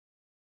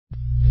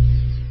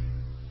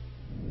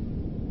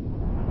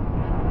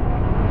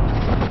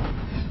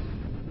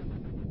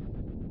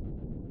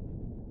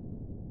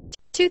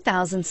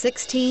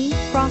2016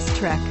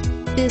 Crosstrek.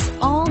 This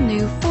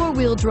all-new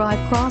four-wheel drive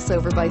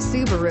crossover by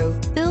Subaru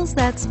fills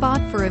that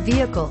spot for a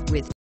vehicle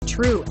with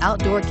true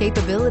outdoor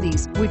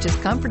capabilities, which is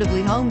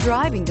comfortably home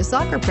driving to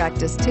soccer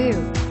practice too.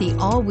 The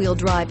all-wheel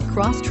drive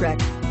Crosstrek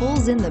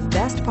pulls in the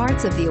best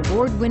parts of the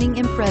award-winning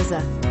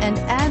Impreza and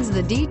adds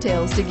the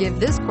details to give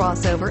this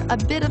crossover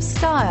a bit of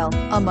style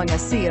among a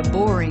sea of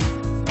boring.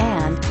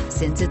 And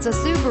since it's a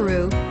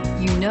Subaru,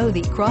 you know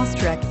the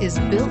Crosstrek is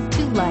built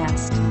to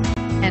last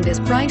and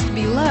is priced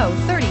below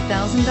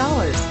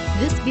 $30,000.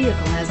 This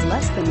vehicle has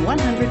less than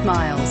 100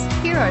 miles.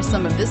 Here are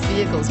some of this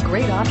vehicle's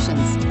great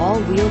options: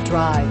 all-wheel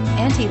drive,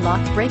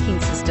 anti-lock braking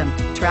system,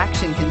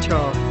 traction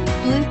control,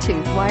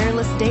 Bluetooth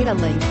wireless data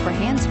link for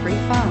hands-free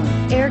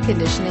phone, air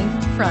conditioning,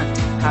 front,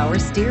 power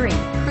steering,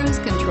 cruise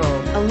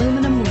control,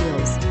 aluminum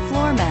wheels,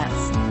 floor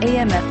mats,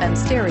 AM/FM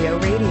stereo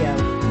radio.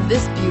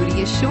 This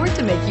beauty is sure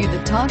to make you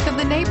the talk of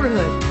the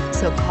neighborhood.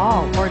 So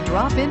call or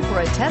drop in for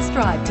a test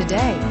drive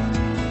today.